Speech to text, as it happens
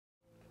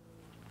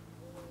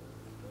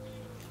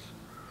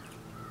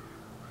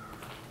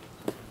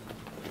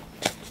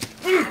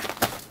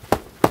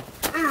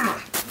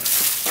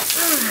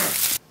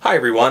Hi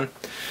everyone,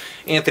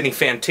 Anthony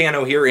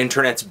Fantano here,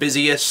 internet's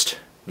busiest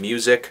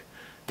music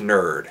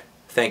nerd.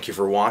 Thank you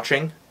for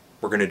watching.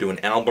 We're going to do an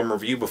album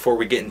review. Before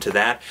we get into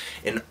that,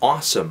 an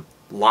awesome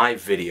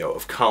live video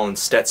of Colin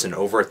Stetson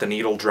over at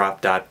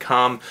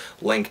theneedledrop.com,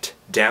 linked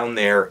down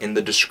there in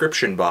the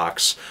description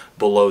box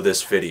below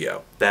this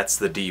video. That's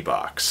the D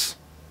box.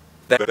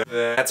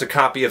 That's a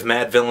copy of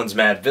Mad Villain's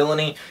Mad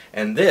Villainy,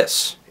 and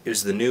this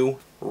is the new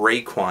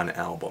Raekwon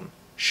album,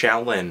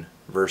 Shaolin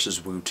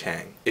versus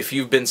Wu-Tang. If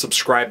you've been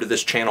subscribed to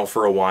this channel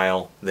for a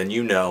while, then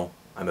you know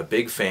I'm a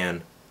big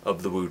fan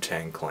of the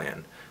Wu-Tang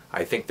Clan.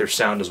 I think their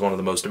sound is one of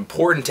the most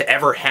important to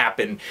ever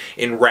happen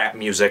in rap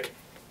music,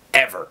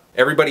 ever.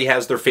 Everybody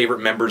has their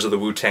favorite members of the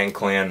Wu-Tang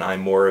Clan. I'm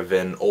more of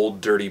an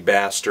old dirty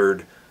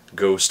bastard,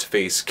 ghost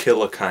face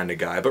killer kind of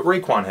guy, but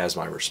Raekwon has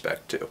my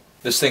respect too.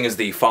 This thing is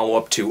the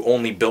follow-up to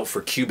Only Built for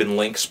Cuban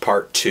Linx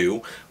Part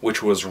 2,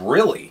 which was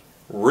really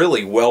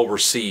well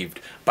received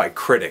by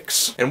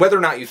critics. And whether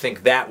or not you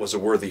think that was a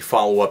worthy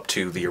follow-up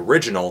to the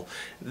original,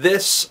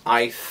 this,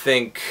 I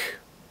think,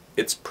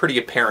 it's pretty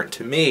apparent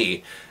to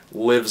me,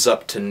 lives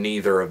up to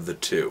neither of the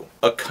two.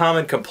 A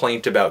common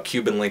complaint about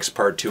Cuban Linx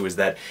Part 2 is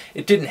that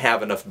it didn't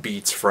have enough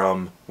beats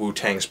from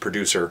Wu-Tang's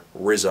producer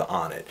RZA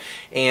on it.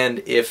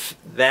 And if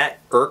that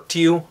irked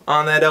you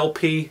on that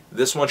LP,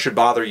 this one should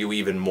bother you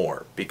even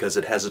more, because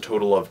it has a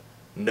total of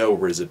no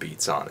RZA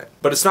beats on it.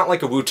 But it's not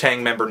like a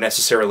Wu-Tang member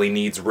necessarily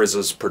needs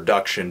RZA's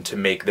production to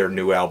make their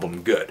new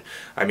album good.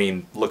 I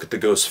mean, look at the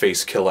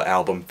Ghostface Killah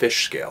album,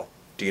 Fish Scale.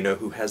 Do you know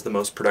who has the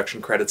most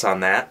production credits on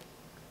that?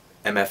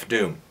 MF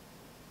Doom.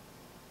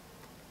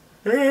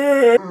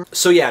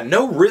 So yeah,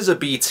 no RZA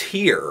beats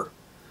here,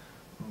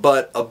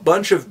 but a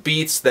bunch of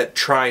beats that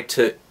try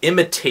to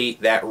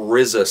imitate that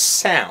RZA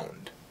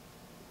sound.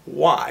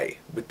 Why?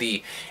 With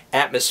the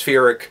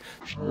atmospheric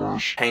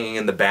hanging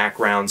in the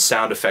background,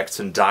 sound effects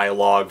and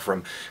dialogue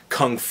from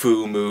kung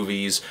fu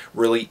movies,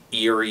 really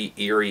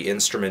eerie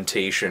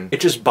instrumentation.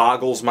 It just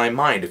boggles my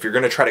mind. If you're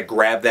going to try to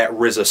grab that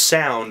RZA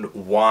sound,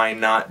 why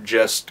not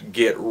just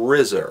get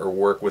RZA or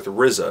work with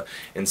RZA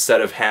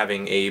instead of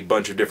having a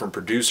bunch of different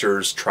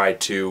producers try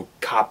to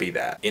copy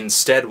that?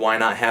 Instead, why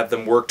not have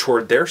them work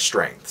toward their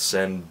strengths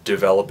and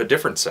develop a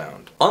different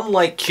sound?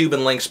 Unlike Cuban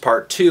Linx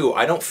Part 2,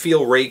 I don't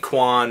feel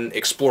Raekwon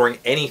exploring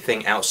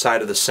anything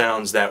outside of the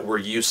sounds that we're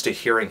used to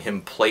hearing him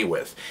play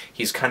with.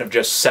 He's kind of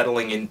just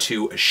settling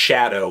into a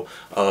shadow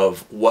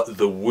of what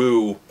the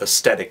Wu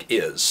aesthetic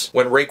is.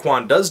 When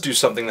Raekwon does do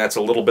something that's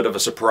a little bit of a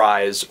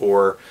surprise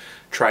or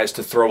tries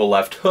to throw a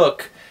left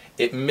hook,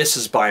 it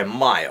misses by a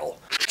mile.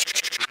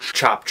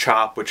 Chop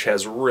Chop, which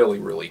has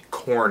really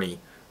corny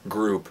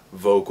group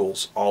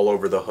vocals all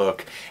over the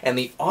hook, and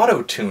the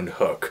auto-tuned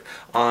hook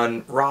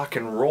on Rock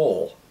and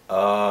Roll.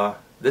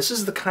 This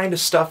is the kind of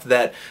stuff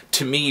that,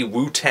 to me,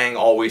 Wu-Tang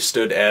always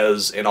stood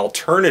as an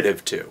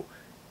alternative to,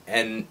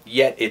 and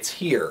yet it's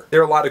here. There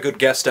are a lot of good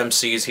guest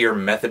MCs here.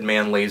 Method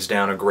Man lays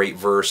down a great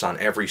verse on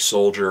Every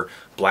Soldier.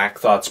 Black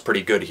Thought's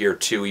pretty good here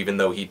too, even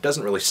though he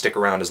doesn't really stick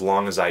around as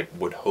long as I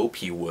would hope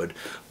he would.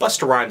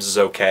 Busta Rhymes is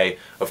okay.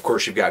 Of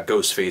course, you've got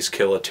Ghostface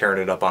Killah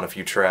tearing it up on a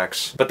few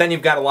tracks. But then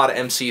you've got a lot of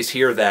MCs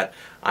here that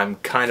I'm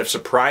kind of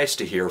surprised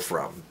to hear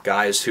from.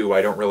 Guys who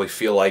I don't really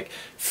feel like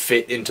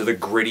fit into the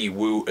gritty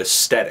Wu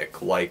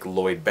aesthetic, like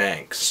Lloyd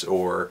Banks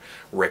or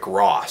Rick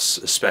Ross,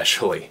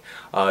 especially.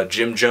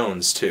 Jim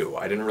Jones, too.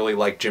 I didn't really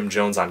like Jim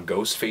Jones on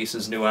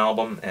Ghostface's new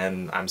album,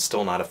 and I'm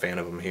still not a fan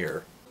of him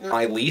here.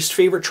 My least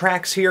favorite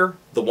tracks here,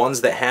 the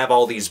ones that have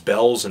all these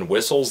bells and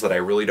whistles that I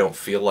really don't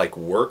feel like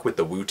work with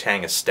the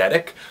Wu-Tang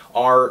aesthetic,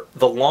 are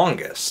the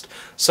longest.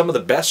 Some of the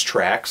best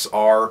tracks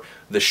are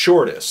the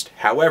shortest.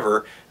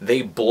 However,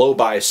 they blow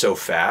by so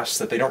fast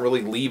that they don't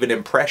really leave an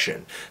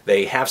impression.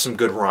 They have some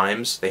good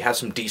rhymes, they have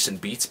some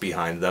decent beats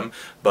behind them,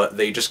 but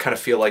they just kind of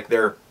feel like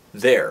they're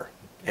there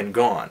and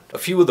gone. A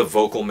few of the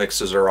vocal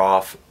mixes are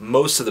off.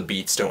 Most of the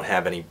beats don't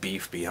have any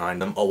beef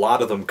behind them. A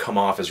lot of them come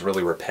off as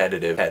really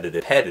repetitive.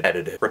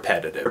 The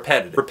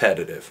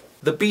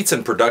beats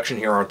and production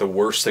here aren't the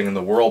worst thing in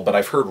the world, but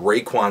I've heard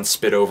Raekwon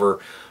spit over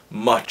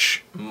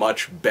much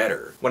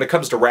better. When it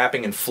comes to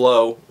rapping and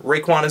flow,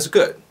 Raekwon is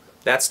good.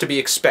 That's to be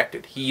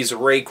expected. He's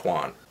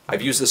Raekwon.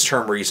 I've used this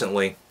term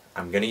recently.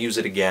 I'm going to use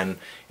it again.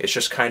 It's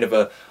just kind of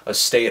a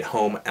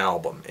stay-at-home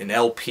album. An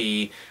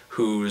LP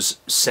whose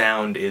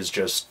sound is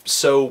just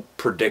so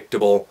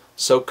predictable,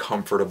 so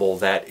comfortable,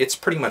 that it's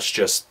pretty much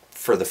just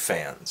for the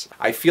fans.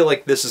 I feel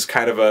like this is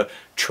kind of a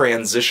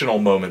transitional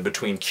moment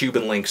between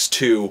Cuban Linx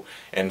II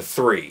and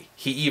 3.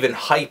 He even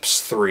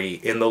hypes 3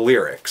 in the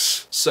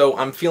lyrics. So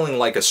I'm feeling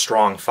like a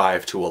strong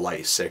 5 to a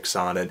light 6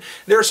 on it.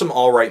 There are some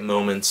alright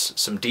moments,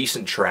 some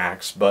decent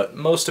tracks, but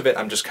most of it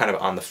I'm just kind of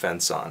on the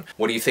fence on.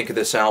 What do you think of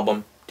this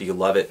album? Do you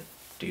love it?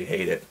 Do you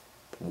hate it?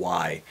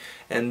 Why?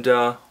 And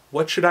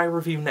what should I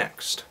review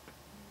next?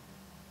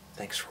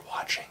 Thanks for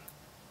watching.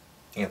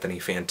 Anthony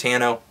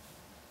Fantano,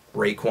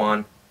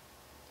 Raekwon,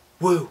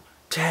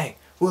 Wu-Tang,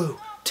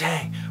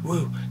 Wu-Tang,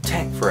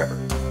 Wu-Tang forever.